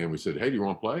 and we said, hey, do you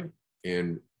want to play?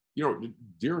 And, you know,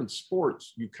 during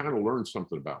sports, you kind of learn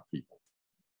something about people,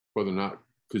 whether or not,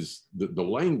 because the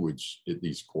language at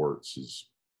these courts is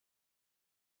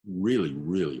really,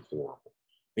 really horrible.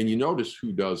 And you notice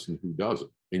who does and who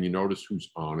doesn't, and you notice who's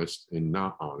honest and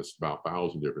not honest about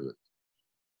 1,000 different things.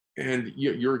 And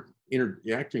you're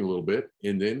interacting a little bit,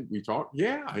 and then we talked.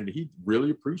 Yeah, and he really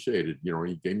appreciated. You know,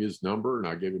 he gave me his number, and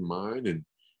I gave him mine,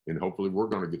 and hopefully we're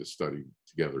going to get a study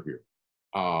together here.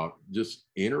 Just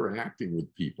interacting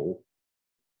with people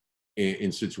in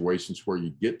situations where you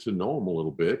get to know them a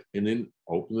little bit, and then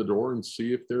open the door and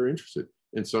see if they're interested.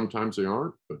 And sometimes they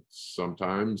aren't, but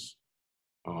sometimes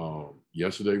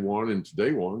yesterday one and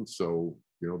today one. So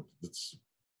you know,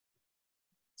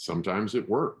 sometimes it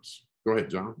works. Go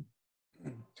ahead, John.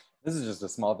 This is just a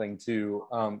small thing too.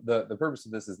 The purpose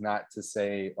of this is not to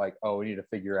say like, oh, we need to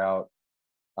figure out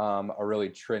a really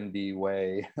trendy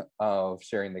way of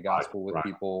sharing the gospel with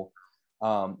people.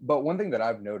 But one thing that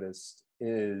I've noticed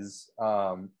is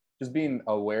just being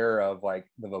aware of like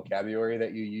the vocabulary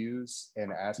that you use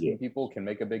and asking people can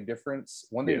make a big difference.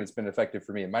 One thing that's been effective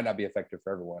for me, it might not be effective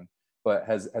for everyone, but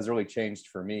has really changed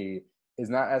for me, is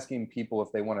not asking people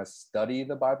if they want to study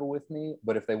the Bible with me,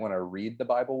 but if they want to read the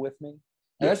Bible with me.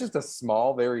 And that's just a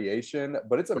small variation,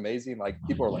 but it's amazing. Like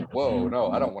people are like, whoa,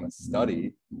 no, I don't want to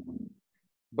study.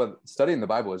 But studying the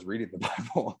Bible is reading the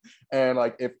Bible. And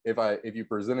like if you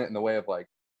present it in the way of like,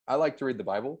 I like to read the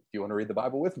Bible, do you want to read the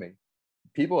Bible with me?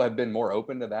 people have been more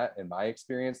open to that in my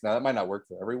experience. Now that might not work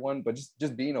for everyone, but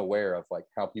just being aware of like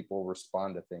how people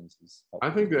respond to things is helpful.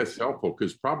 I think that's helpful,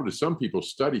 because probably to some people,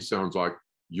 study sounds like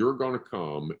you're going to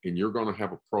come and you're going to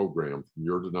have a program from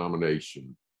your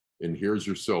denomination, and here's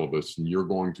your syllabus, and you're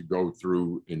going to go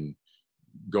through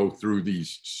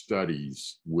these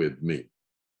studies with me.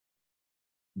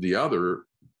 The other,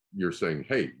 you're saying,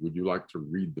 hey, would you like to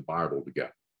read the Bible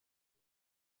together?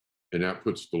 And that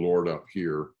puts the Lord up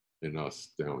here and us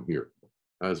down here.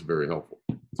 That's very helpful.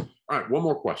 All right, one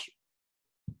more question.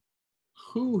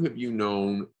 Who have you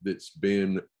known that's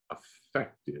been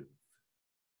effective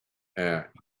at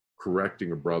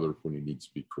correcting a brother when he needs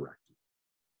to be corrected?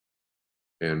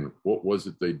 And what was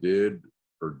it they did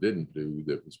or didn't do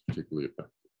that was particularly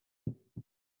effective?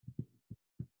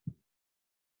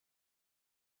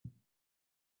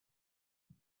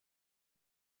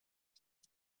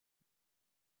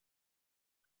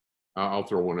 I'll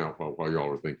throw one out while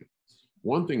y'all are thinking.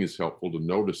 One thing is helpful to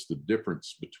notice the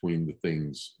difference between the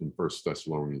things in 1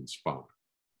 Thessalonians 5.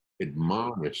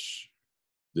 Admonish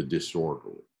the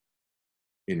disorderly,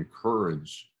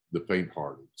 encourage the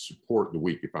faint-hearted, support the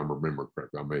weak. If I'm remembering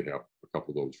correctly, I may have a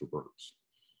couple of those reversed.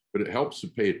 But it helps to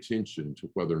pay attention to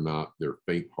whether or not they're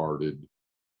faint-hearted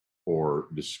or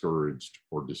discouraged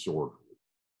or disorderly.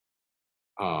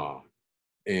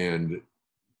 And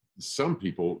some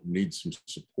people need some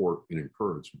support and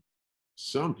encouragement.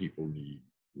 Some people need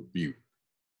rebuke.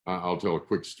 I'll tell a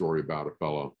quick story about a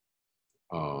fellow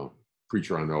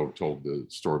preacher I know told the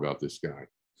story about this guy.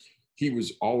 He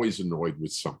was always annoyed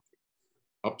with something,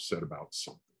 upset about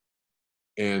something.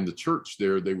 And the church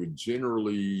there, they would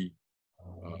generally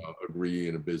agree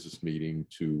in a business meeting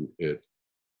to, at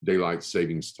daylight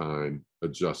savings time,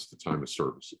 adjust the time of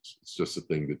services. It's just a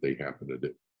thing that they happen to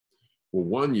do. Well,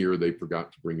 one year they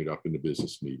forgot to bring it up in the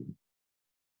business meeting.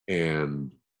 And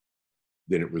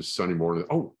then it was Sunday morning.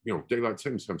 Oh, daylight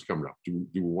savings time's coming up. Do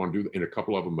we want to do that? And a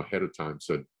couple of them ahead of time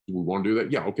said, do we want to do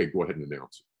that? Yeah, okay, go ahead and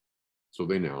announce it. So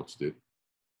they announced it.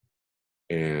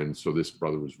 And so this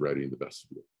brother was ready in the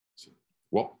vestibule. Said,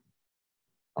 well,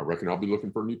 I reckon I'll be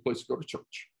looking for a new place to go to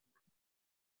church.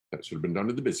 That should have been done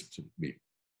at the business meeting.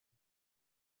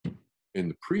 And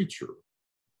the preacher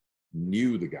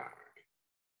knew the guy,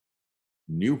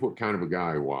 knew what kind of a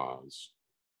guy he was.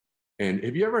 And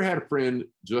have you ever had a friend,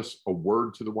 just a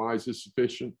word to the wise is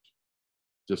sufficient?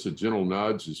 Just a gentle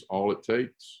nudge is all it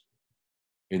takes.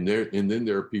 And then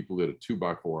there are people that a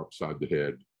 2x4 upside the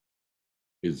head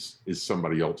is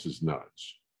somebody else's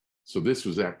nudge. So this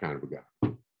was that kind of a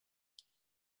guy.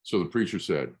 So the preacher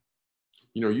said,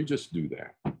 you just do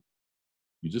that.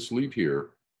 You just leave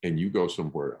here and you go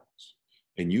somewhere else.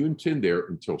 And you attend there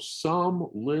until some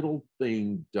little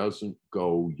thing doesn't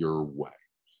go your way.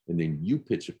 And then you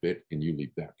pitch a fit and you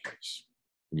leave that place.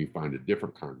 And you find a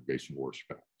different congregation to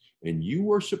worship at. And you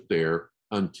worship there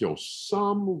until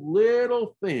some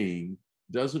little thing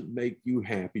doesn't make you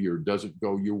happy or doesn't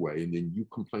go your way. And then you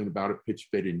complain about it, pitch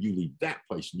fit, and you leave that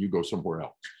place and you go somewhere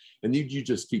else. And then you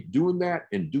just keep doing that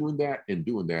and doing that and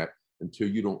doing that until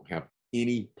you don't have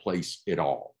any place at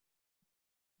all.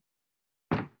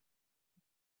 And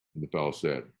the fellow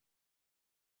said,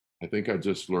 I think I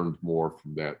just learned more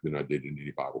from that than I did in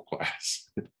any Bible class.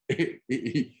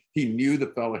 He knew the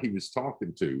fellow he was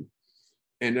talking to,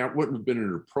 and that wouldn't have been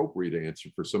an appropriate answer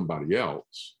for somebody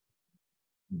else.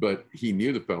 But he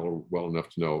knew the fellow well enough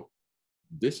to know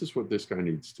this is what this guy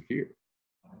needs to hear.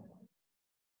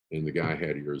 And the guy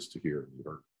had ears to hear, and he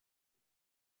heard.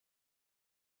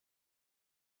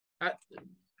 I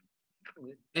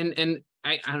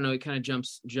don't know, it kind of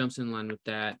jumps in line with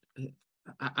that.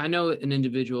 I know an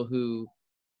individual who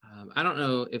I don't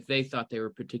know if they thought they were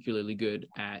particularly good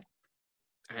at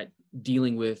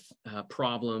dealing with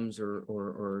problems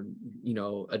or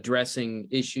addressing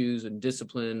issues and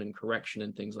discipline and correction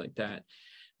and things like that.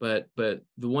 But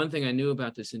the one thing I knew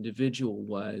about this individual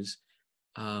was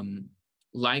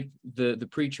like the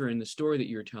preacher in the story that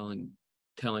you're telling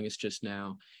us just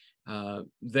now,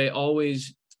 they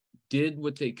always did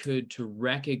what they could to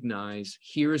recognize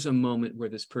here's a moment where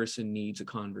this person needs a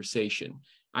conversation.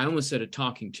 I almost said a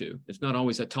talking to. It's not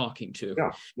always a talking to.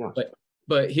 Yeah.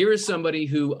 But here is somebody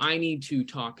who I need to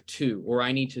talk to or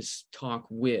I need to talk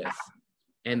with.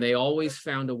 And they always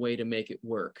found a way to make it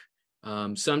work.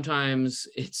 Sometimes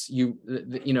it's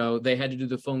they had to do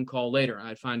the phone call later.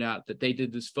 I'd find out that they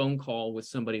did this phone call with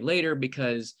somebody later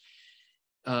because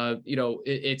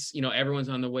everyone's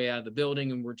on the way out of the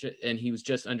building and he was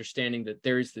just understanding that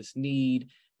there's this need,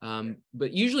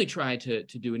 but usually try to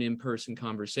do an in-person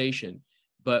conversation.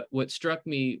 But what struck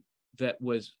me that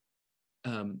was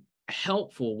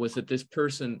helpful was that this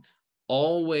person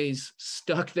always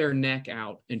stuck their neck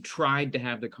out and tried to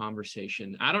have the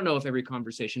conversation. I don't know if every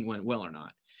conversation went well or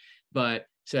not, but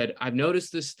said, I've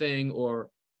noticed this thing, or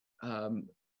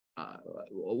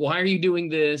why are you doing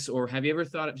this? Or have you ever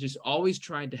thought of, just always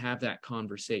tried to have that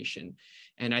conversation.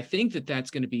 And I think that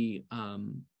that's going to be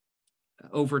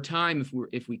over time,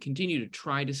 if we continue to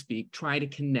try to speak, try to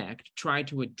connect, try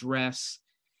to address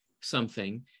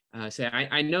something, say,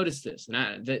 I noticed this, and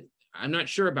I'm not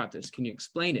sure about this. Can you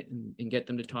explain it? And get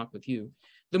them to talk with you.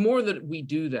 The more that we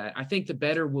do that, I think the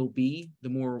better we'll be, the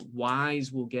more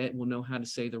wise we'll get. We'll know how to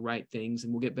say the right things,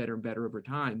 and we'll get better and better over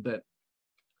time. But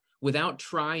without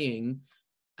trying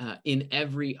in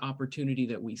every opportunity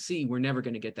that we see, we're never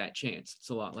going to get that chance. It's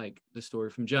a lot like the story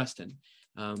from Justin.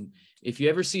 If you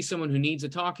ever see someone who needs a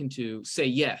talking to, say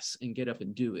yes and get up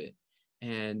and do it,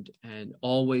 and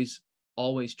always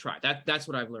try. That's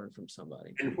what I've learned from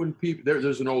somebody. And when people,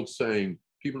 there's an old saying,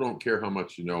 people don't care how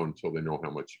much you know until they know how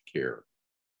much you care.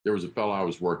 There was a fellow I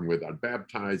was working with. I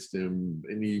baptized him,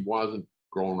 and he wasn't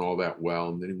growing all that well,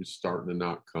 and then he was starting to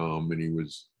not come, and he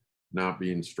was not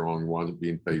being strong, wasn't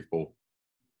being faithful.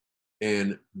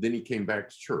 And then he came back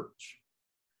to church.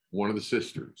 One of the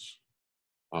sisters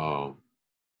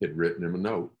had written him a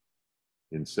note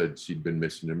and said she'd been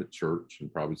missing him at church,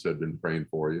 and probably said, been praying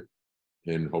for you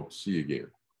and hope to see you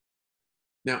again.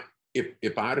 Now,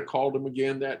 if I'd have called him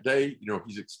again that day,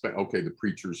 he's okay, the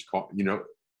preacher's called,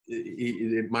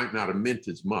 it might not have meant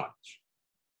as much,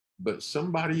 but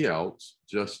somebody else,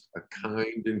 just a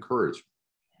kind encouragement.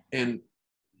 And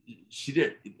she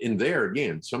did. And there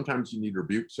again, sometimes you need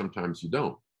rebuke, sometimes you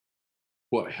don't.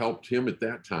 What helped him at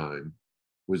that time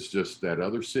was just that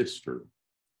other sister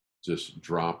just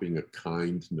dropping a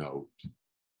kind note.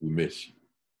 We miss you.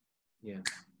 Yeah.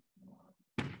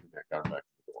 That got him back to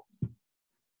the door.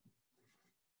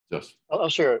 Just I'll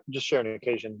share an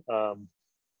occasion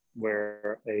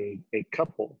where a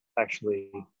couple actually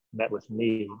met with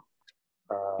me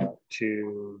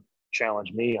to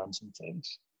challenge me on some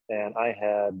things. And I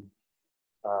had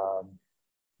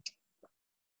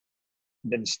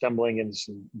been stumbling in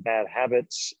some bad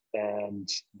habits, and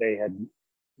they had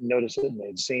noticed it and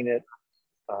they'd seen it,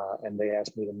 and they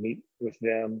asked me to meet with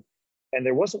them. And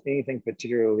there wasn't anything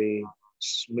particularly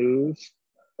smooth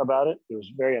about it. It was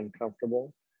very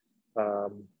uncomfortable,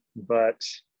 but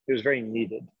it was very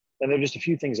needed. And there were just a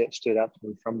few things that stood out to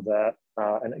me from that.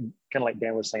 And kind of like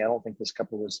Dan was saying, I don't think this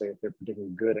couple would say that they're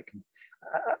particularly good at.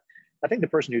 I think the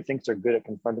person who thinks they're good at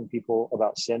confronting people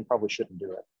about sin probably shouldn't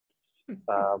do it.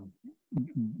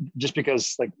 Just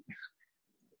because, like,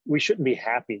 we shouldn't be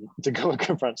happy to go and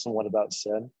confront someone about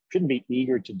sin. Shouldn't be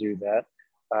eager to do that,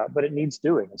 but it needs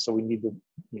doing. And so we need to,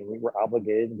 we're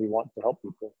obligated and we want to help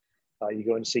people. You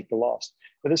go and seek the lost.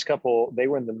 For this couple, they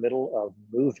were in the middle of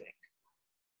moving.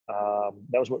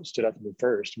 That was what stood out to me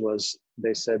first. Was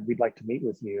they said, we'd like to meet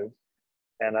with you.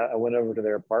 And I went over to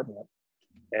their apartment,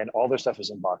 and all their stuff is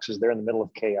in boxes. They're in the middle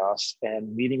of chaos,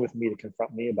 and meeting with me to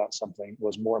confront me about something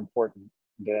was more important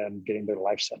than getting their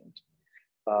life centered.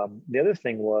 The other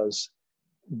thing was,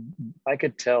 I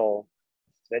could tell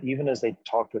that even as they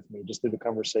talked with me, just through the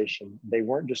conversation, they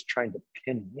weren't just trying to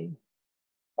pin me.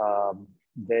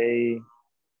 They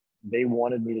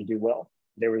wanted me to do well.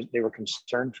 They were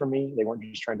concerned for me. They weren't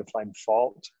just trying to find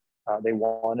fault. They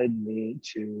wanted me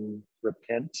to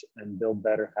repent and build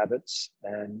better habits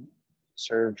and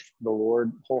serve the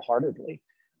Lord wholeheartedly.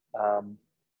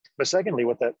 But secondly,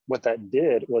 what that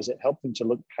did was it helped them to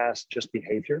look past just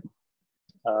behavior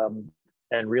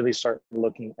and really start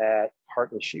looking at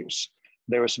heart issues.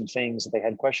 There were some things that they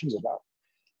had questions about.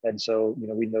 And so,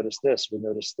 we noticed this,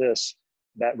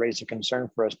 that raised a concern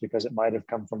for us because it might have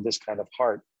come from this kind of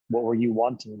heart. What were you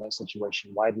wanting in that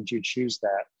situation? Why did you choose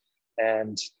that?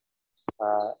 And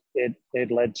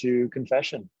it led to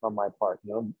confession on my part.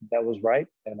 That was right,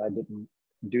 and I didn't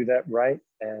do that right,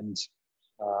 and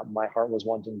my heart was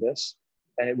wanting this,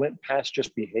 and it went past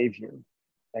just behavior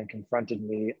and confronted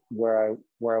me where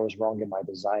I was wrong in my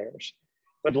desires.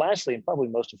 But lastly, and probably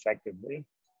most effectively,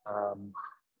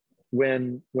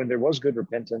 when there was good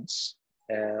repentance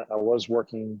and I was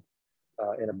working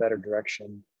in a better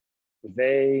direction,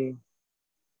 they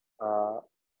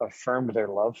affirmed their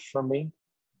love for me.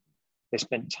 They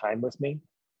spent time with me.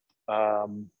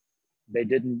 They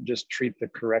didn't just treat the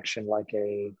correction like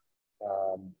a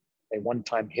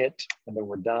one-time hit and then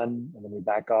we're done and then we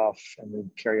back off and we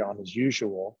carry on as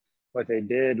usual. What they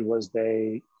did was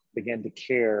they began to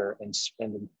care and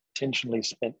intentionally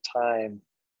spent time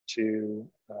to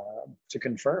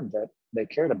confirm that they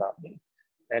cared about me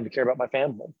and to care about my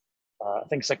family. I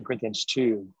think 2 Corinthians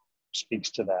 2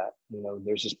 speaks to that.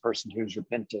 There's this person who's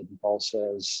repented, and Paul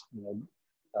says,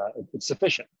 it's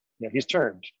sufficient. He's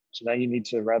turned. So now you need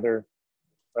to rather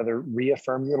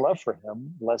reaffirm your love for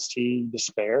him, lest he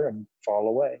despair and fall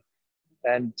away.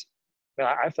 And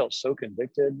I felt so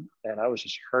convicted, and I was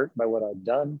just hurt by what I'd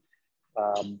done.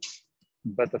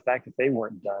 But the fact that they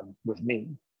weren't done with me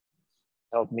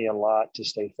helped me a lot to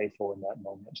stay faithful in that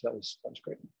moment. So that was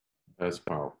great. That's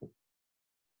powerful.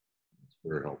 It's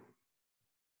very helpful.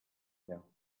 Yeah.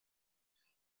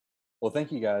 Well,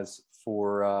 thank you guys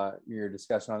for your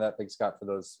discussion on that. Thanks, Scott, for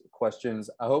those questions.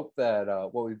 I hope that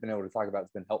what we've been able to talk about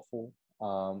has been helpful.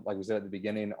 Like we said at the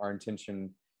beginning, our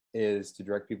intention is to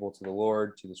direct people to the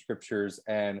Lord, to the scriptures,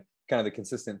 and kind of the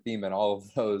consistent theme in all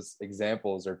of those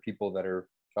examples are people that are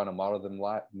trying to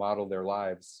model their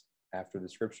lives after the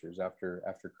scriptures, after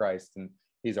Christ, and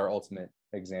he's our ultimate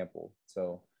example.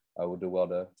 So we'll do well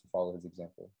to follow his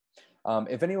example.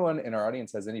 If anyone in our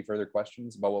audience has any further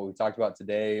questions about what we talked about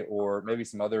today, or maybe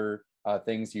some other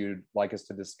things you'd like us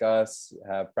to discuss,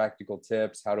 have practical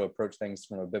tips, how to approach things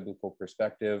from a biblical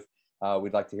perspective,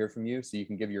 we'd like to hear from you. So you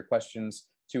can give your questions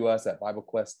to us at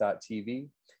BibleQuest.tv,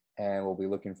 and we'll be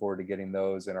looking forward to getting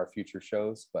those in our future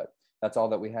shows. But that's all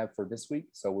that we have for this week.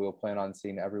 So we'll plan on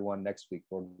seeing everyone next week,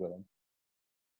 Lord willing.